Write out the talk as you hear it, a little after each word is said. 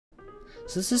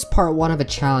So this is part 1 of a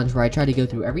challenge where I try to go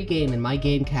through every game in my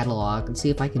game catalog and see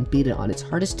if I can beat it on its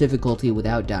hardest difficulty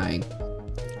without dying.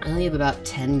 I only have about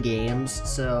 10 games,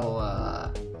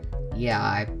 so yeah,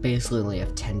 I basically only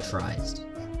have 10 tries.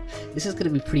 This is gonna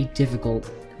be pretty difficult,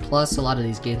 plus a lot of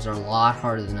these games are a lot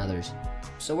harder than others.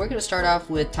 So we're gonna start off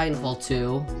with Titanfall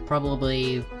 2,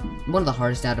 probably one of the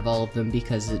hardest out of all of them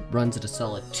because it runs at a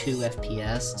solid 2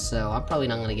 FPS, so I'm probably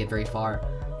not gonna get very far.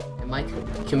 And my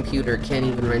computer can't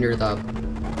even render the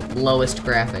lowest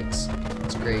graphics.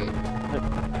 It's great.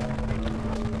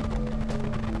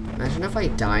 Imagine if I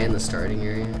die in the starting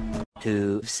area.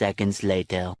 2 seconds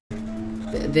later.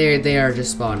 They are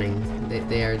just spawning.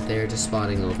 They're just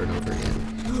spawning over and over again.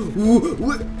 Ooh,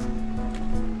 what?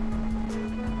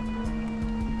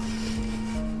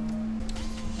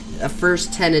 The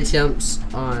first 10 attempts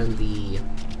on the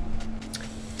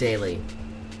daily.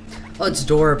 Oh, it's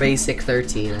Dora Basic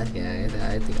 13. Okay,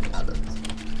 I think I got it.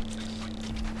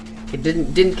 It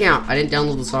didn't count. I didn't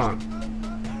download the song.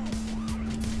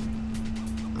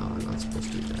 Oh, I'm not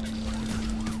supposed to do that.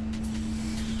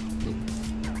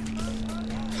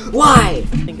 Why?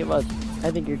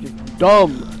 I think you're just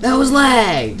dumb. That was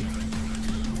lag.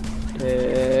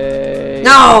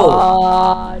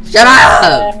 No! Shut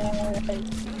up!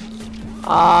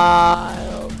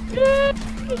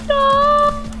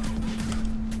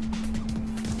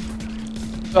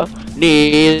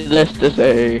 Needless to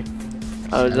say,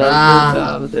 I was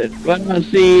when I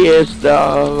see it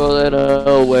stumbling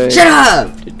away. Shut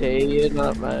up! Today is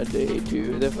not my day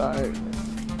to the fire,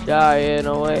 dying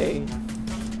away.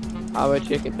 I'm a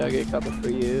chicken nugget coming for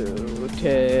you.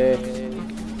 Take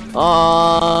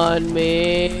on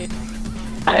me.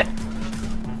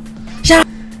 Shut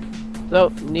up!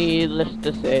 So, needless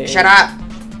to say, Shut up!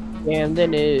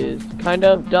 Camden is kind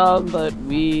of dumb, but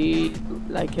we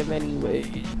like him anyway.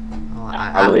 Oh,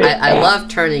 I love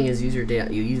turning his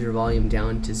user volume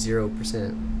down to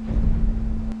 0%.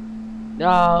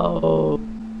 No.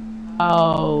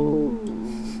 Oh.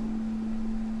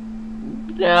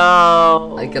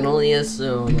 No. I can only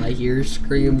assume I hear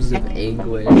screams of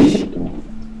anguish.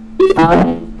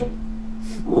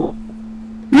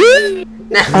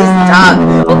 Now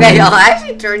stop. Okay, I'll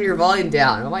actually turn your volume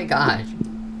down. Oh my gosh.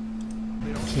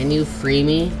 Can you free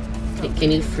me? Can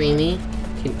you free me?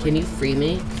 Can you free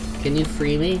me? Can you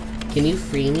free me? Can you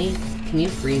free me? Can you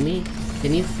free me?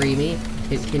 Can you free me?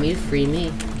 Can you free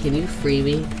me? Can you free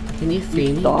me? Can you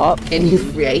free me? Stop. Can you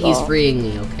free? He's freeing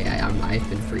me. Okay, I've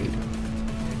been freed.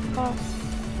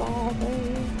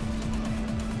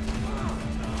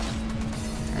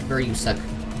 Adver, you suck.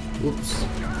 Oops.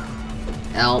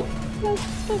 L.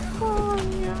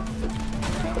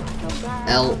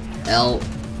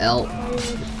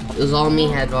 It was all me,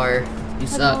 Hadvar. You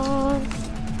suck.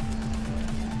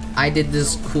 I did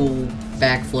this cool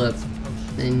backflip,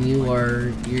 and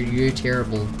you're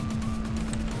terrible.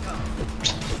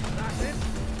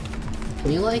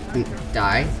 Can you like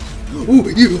die? Ooh,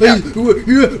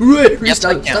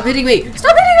 stop hitting me!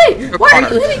 Stop hitting me! Why are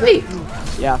you hitting me?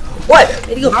 Yeah. What?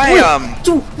 I'm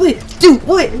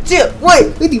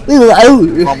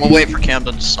gonna wait for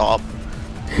Camden to stop.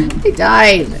 I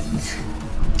died.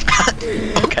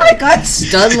 Okay. I got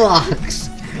stun locks.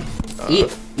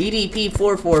 EDP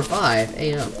 445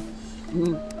 AM.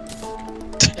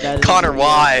 Connor,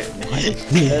 why?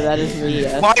 That is me.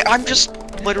 Yes. Why? I'm just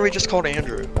literally just called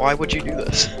Andrew. Why would you do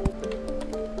this?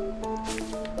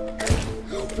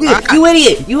 You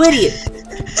idiot! You idiot!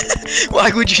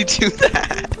 Why would you do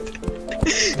that?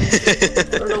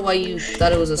 I don't know why you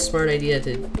thought it was a smart idea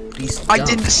to be dumb. I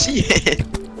didn't see it.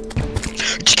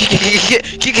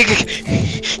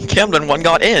 Camden, one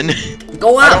got in.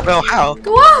 Go up! I don't know how.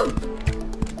 Go up!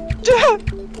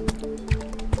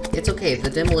 It's okay, the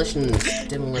demolitionist.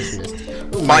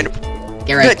 Oh, Mine.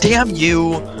 Garrett. Damn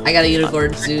you! I got a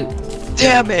unicorn suit.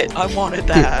 Damn it! I wanted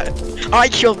that. I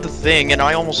killed the thing and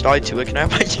I almost died to it. Can I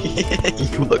have my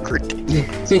You look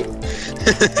ridiculous.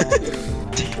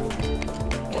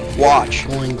 Watch.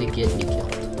 Going to get me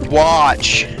killed.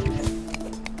 Watch.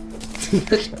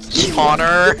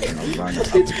 Connor.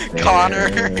 Connor.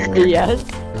 Yes.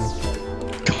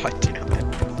 God damn it.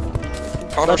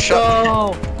 Connor, Let's shut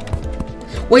go.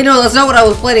 Wait, no, that's not what I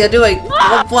was planning on doing.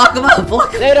 Block him up.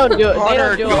 Block him They don't do it. They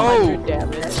Connor, don't do go. 100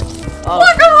 damage.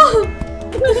 Block him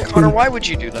up. Connor, why would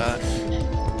you do that?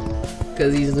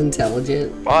 Because he's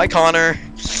intelligent. Bye, Connor.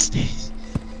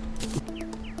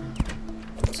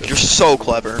 You're so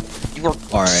clever. You are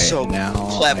Alright, so now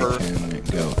clever. I can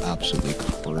go absolutely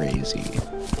crazy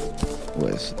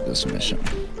with this mission.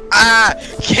 Ah!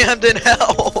 Camden,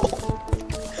 help!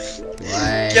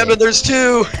 Why? Camden, there's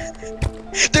two!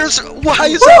 There's- Why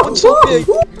is that one so big?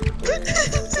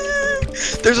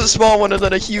 There's a small one and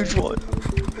then a huge one.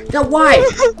 No, why?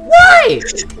 Why?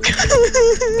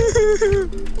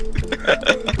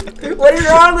 What is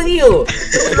wrong with you?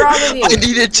 What's wrong with you? I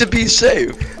needed to be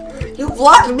safe. You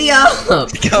blocked me up.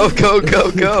 Go, go,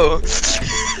 go, go.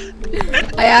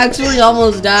 I actually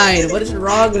almost died. What is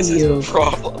wrong with you?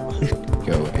 Problem.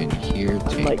 Go in here,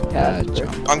 take like that, that.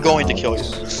 jump I'm going to kill you.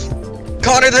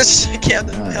 Connor, this can't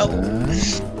help.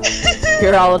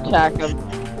 Here, I'll attack him.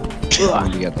 You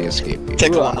got the escape.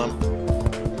 Take one on.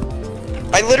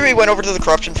 I literally went over to the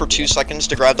corruption for 2 seconds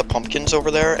to grab the pumpkins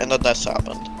over there, and then this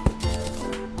happened.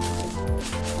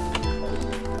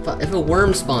 But if a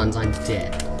worm spawns, I'm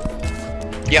dead.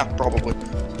 Yeah, probably.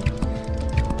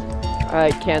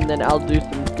 Alright, Ken, then I'll do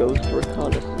some ghost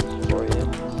reconnaissance for you.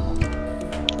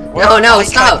 No, no,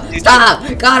 stop! Stop!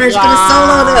 Connor's gonna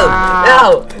solo them!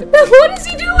 No! What is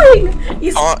he doing?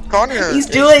 He's Connor! He's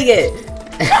doing it!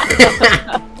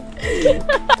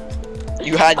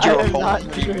 You had your I am home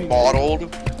not doing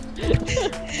modeled.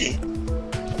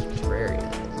 Terraria,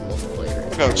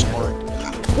 multiplayer. Go, smart.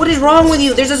 What is wrong with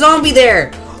you? There's a zombie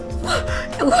there!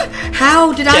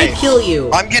 How did I Okay, kill you?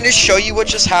 I'm gonna show you what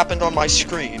just happened on my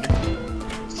screen.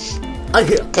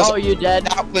 Oh, you dead?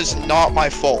 That was not my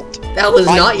fault. That was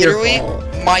not your literally,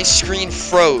 fault. my screen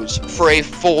froze for a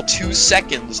full 2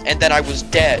 seconds, and then I was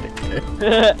dead.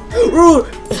 Ooh.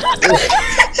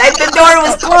 The door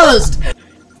was closed!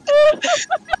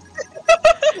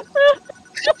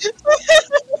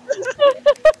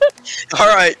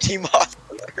 Alright,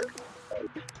 Tmodloader.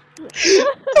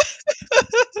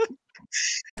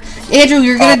 Andrew,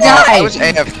 you're gonna die! I was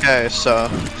AFK, so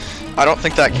I don't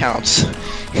think that counts.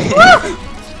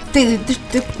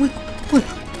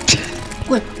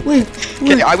 Wait.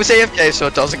 Okay, I was AFK, so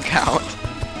it doesn't count.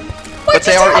 What But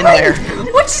they just are in happened?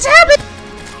 there. What just happened?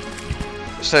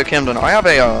 So Camden, I have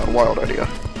a wild idea.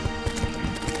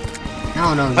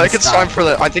 No, I think it's time for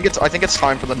the. I think it's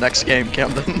time for the next game,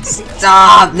 Camden.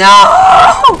 Stop!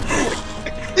 No!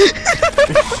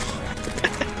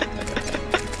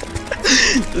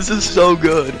 This is so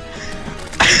good.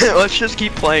 Let's just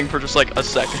keep playing for just like a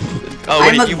second. Oh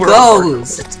wait, I'm a you were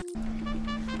ghost.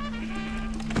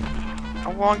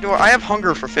 How long do I have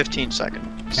hunger for 15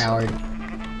 seconds? Coward.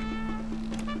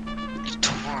 You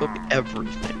took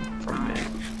everything from me.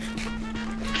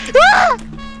 Ah!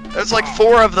 There's like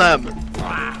 4 of them.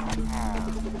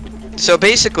 So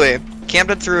basically,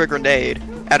 Camden threw a grenade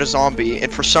at a zombie,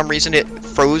 and for some reason it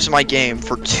froze my game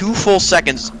for 2 full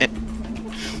seconds. And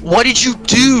what did you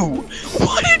do?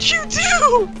 What did you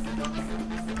do?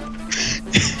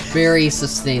 Very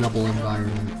sustainable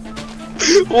environment.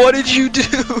 What did you do?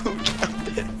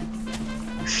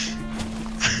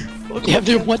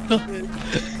 Camden, what the?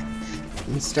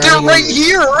 They're right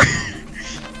here!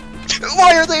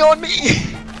 Why are they on me?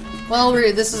 Well,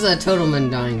 this is a total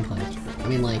undying playthrough. I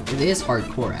mean, like, it is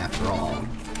hardcore after all.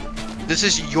 This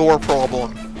is your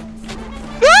problem.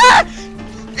 Ah!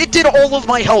 It did all of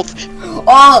my health!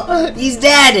 Oh! He's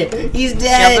dead! He's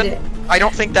dead! Camden, I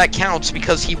don't think that counts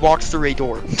because he walked through a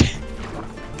door.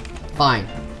 Fine.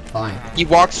 He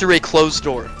walked through a closed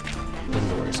door.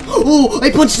 Indoors. Oh!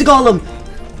 I punched the golem!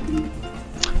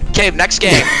 Okay, next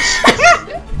game.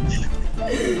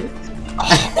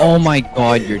 Oh my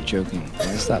god, you're joking. Why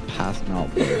is that path not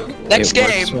work? Next It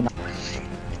works game. when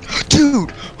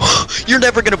Dude! You're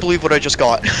never gonna believe what I just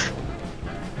got.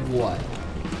 What?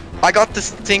 I got this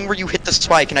thing where you hit the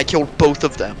spike and I killed both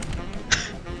of them.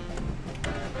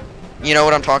 You know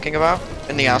what I'm talking about?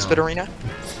 In the No. Aspid arena?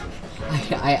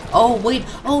 Oh, wait.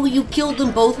 Oh, you killed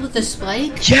them both with a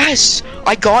spike? Yes!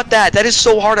 I got that! That is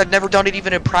so hard, I've never done it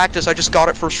even in practice, I just got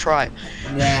it first try.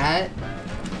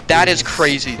 That is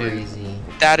crazy, dude. Crazy.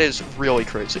 That is really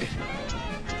crazy.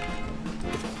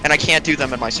 And I can't do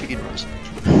them in my speedruns.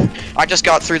 I just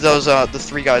got through those, the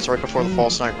 3 guys right before the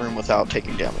false night room without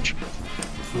taking damage.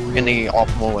 In the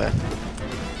optimal way.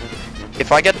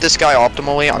 If I get this guy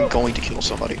optimally, I'm going to kill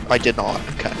somebody. I did not.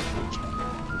 Okay.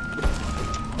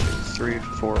 3,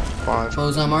 4, 5,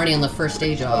 Suppose I'm already on the first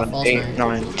stage of 7, False 8, Night.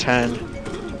 9, 10,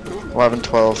 11,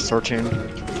 12, 13.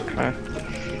 Okay.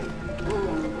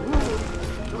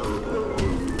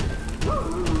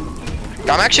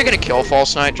 I'm actually gonna kill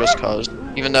False Night just cause,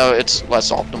 even though it's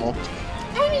less optimal.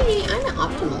 I'm not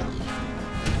optimal.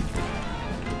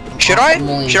 Should I?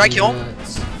 Optimally Should I kill him?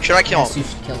 nuts. Should I kill Yes, him? you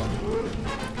should kill him.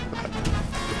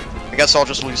 I guess I'll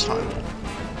just lose time.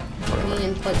 I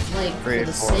mean, but like, for 3,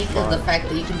 the 4, sake of the 5, fact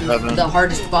that you can do 7. the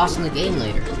hardest boss in the game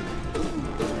later.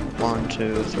 1,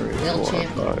 2, 3, They'll 4,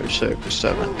 champion. 5, 6,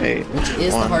 7, 8. Which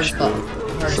is the 1, hardest 2,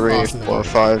 hardest 3, boss in the 4,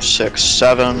 game. 5, 6,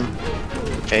 7,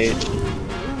 8.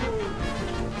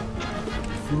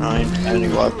 9, 10,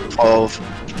 11, 12,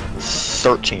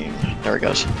 13. There he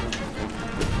goes.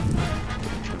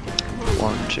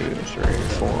 1, 2, 3,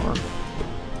 4.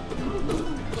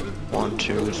 1,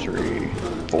 2, 3,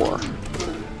 4.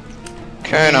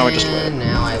 Okay, now we just wait. And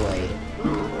now I wait.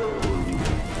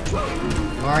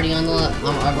 I'm already on the.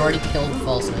 I've already killed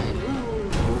False Knight.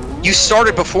 You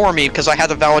started before me because I had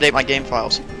to validate my game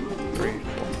files. 3,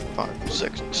 4, 5,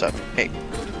 6, 7, 8.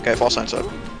 Okay, False Knight's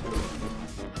up.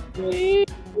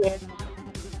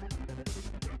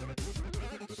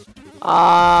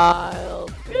 I'll